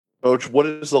Coach, what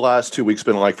has the last 2 weeks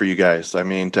been like for you guys? I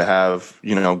mean, to have,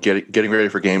 getting ready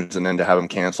for games and then to have them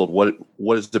canceled. What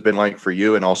has it been like for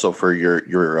you and also for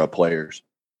your players?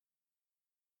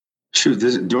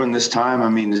 Shoot, during this time, I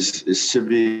mean, this should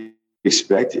be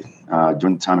expected.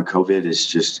 During the time of COVID, it's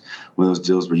just one of those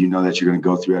deals where you know that you're going to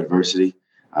go through adversity.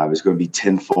 It's going to be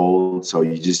tenfold, so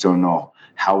you just don't know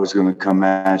how it's going to come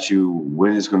at you,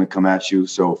 when it's going to come at you.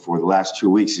 So for the last 2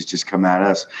 weeks, it's just come at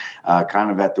us kind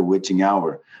of at the witching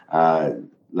hour.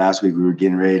 Last week, we were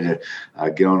getting ready to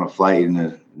get on a flight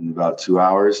in about 2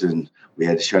 hours, and we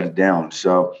had to shut it down.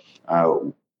 So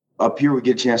up here, we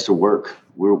get a chance to work.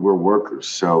 We're workers,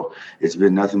 so it's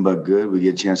been nothing but good. We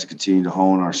get a chance to continue to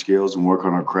hone our skills and work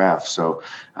on our craft. So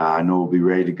I know we'll be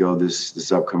ready to go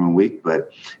this upcoming week,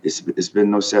 but it's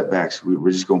been no setbacks.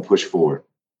 We're just going to push forward.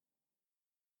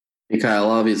 Hey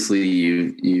Kyle, obviously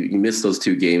you missed those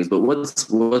 2 games, but what's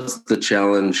the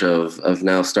challenge of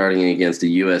now starting against a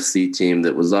USC team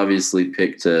that was obviously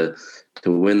picked to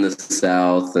win the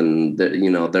South, and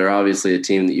they're obviously a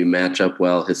team that you match up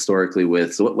well historically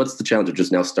with. So what's the challenge of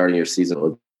just now starting your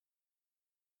season?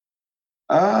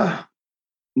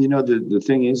 The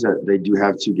thing is that they do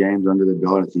have 2 games under their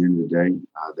belt at the end of the day.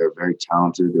 They're very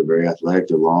talented. They're very athletic.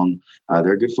 They're long.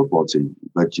 They're a good football team.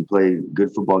 But you play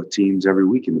good football teams every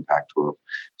week in the Pac-12.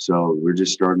 So we're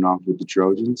just starting off with the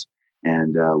Trojans,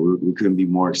 and we couldn't be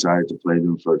more excited to play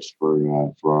them first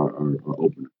for our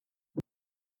opener.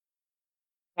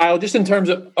 Kyle, just in terms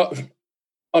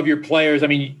of your players, I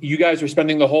mean, you guys are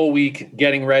spending the whole week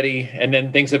getting ready, and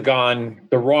then things have gone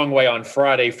the wrong way on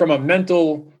Friday. From a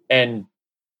mental and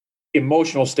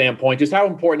emotional standpoint, just how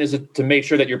important is it to make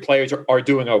sure that your players are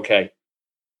doing okay?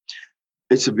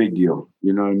 It's a big deal.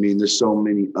 You know what I mean? There's so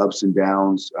many ups and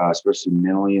downs, especially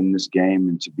mentally in this game,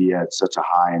 and to be at such a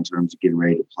high in terms of getting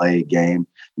ready to play a game.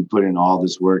 You put in all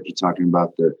this work. You're talking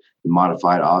about the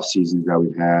modified off seasons that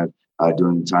we've had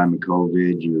during the time of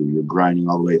COVID. You're grinding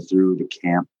all the way through the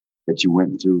camp that you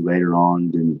went through later on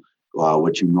than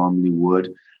what you normally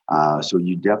would. So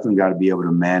you definitely got to be able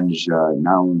to manage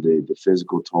not only the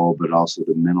physical toll, but also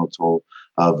the mental toll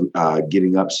of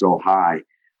getting up so high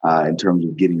in terms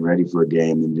of getting ready for a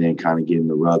game and then kind of getting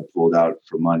the rug pulled out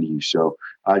from under you. So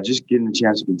just getting a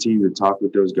chance to continue to talk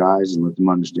with those guys and let them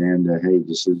understand that, hey,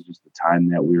 this is just the time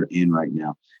that we're in right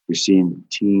now. You're seeing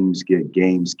teams get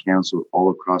games canceled all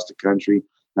across the country.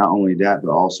 Not only that, but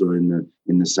also in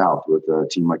the South with a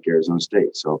team like Arizona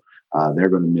State. So they're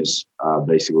going to miss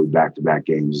basically back-to-back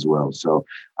games as well. So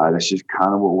that's just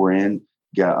kind of what we're in.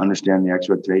 You got to understand the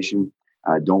expectation.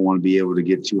 Don't want to be able to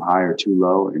get too high or too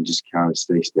low, and just kind of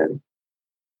stay steady.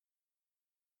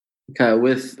 Kyle,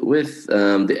 with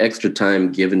the extra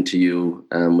time given to you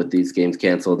with these games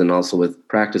canceled, and also with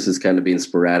practices kind of being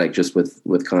sporadic, just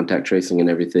with contact tracing and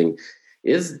everything,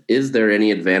 is there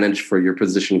any advantage for your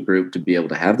position group to be able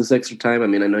to have this extra time? I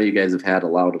mean, I know you guys have had a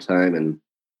lot of time, and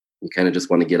you kind of just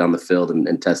want to get on the field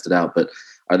and test it out. But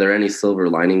are there any silver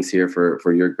linings here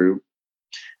for your group?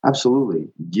 Absolutely.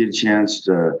 You get a chance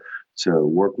to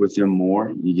work with them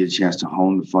more. You get a chance to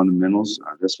hone the fundamentals.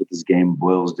 That's what this game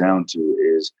boils down to,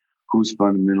 is whose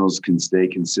fundamentals can stay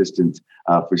consistent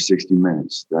for 60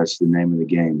 minutes. That's the name of the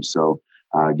game. So,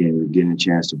 again, we're getting a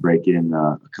chance to break in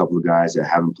a couple of guys that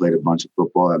haven't played a bunch of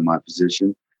football at my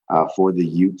position for the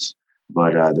Utes,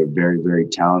 but they're very, very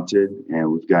talented,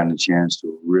 and we've gotten a chance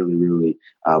to really, really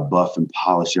buff and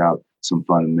polish out some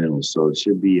fundamentals. So it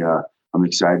should be I'm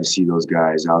excited to see those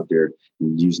guys out there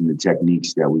and using the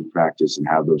techniques that we practice and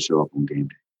have those show up on game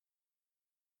day.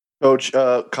 Coach,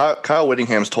 Kyle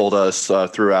Whittingham's told us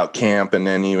throughout camp and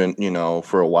then even,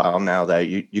 for a while now that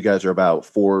you guys are about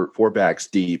four backs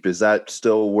deep. Is that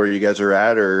still where you guys are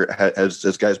at, or has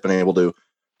this guys been able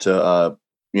to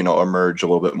emerge a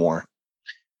little bit more?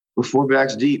 We're 4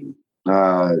 backs deep.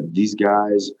 These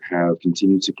guys have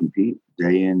continued to compete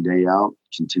day in, day out,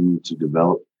 continue to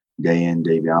develop day in,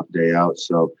 day out.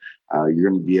 So you're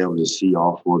going to be able to see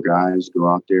all 4 guys go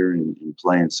out there and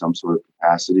play in some sort of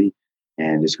capacity.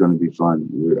 And it's going to be fun.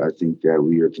 I think that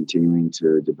we are continuing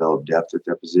to develop depth at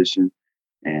that position,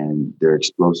 and they're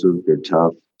explosive, they're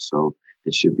tough. So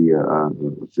it should be a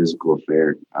physical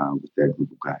affair with that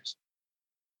group of guys.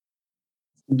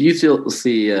 Do you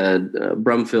see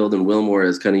Brumfield and Wilmore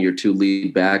as kind of your 2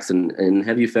 lead backs, and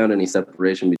have you found any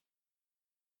separation?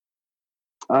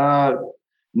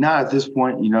 Not at this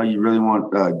point. You really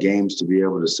want games to be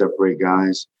able to separate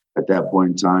guys at that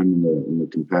point in time in the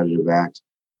competitive act.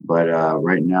 But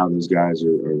right now, those guys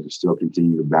are still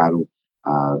continuing to battle.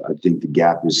 I think the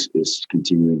gap is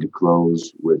continuing to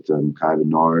close with Kai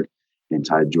Bernard and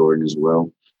Ty Jordan as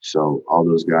well. So all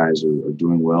those guys are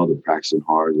doing well. They're practicing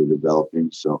hard. They're developing.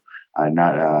 So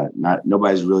Not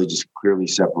nobody's really just clearly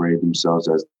separated themselves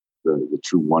as the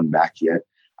true one back yet.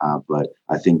 But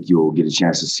I think you'll get a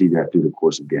chance to see that through the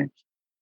course of games.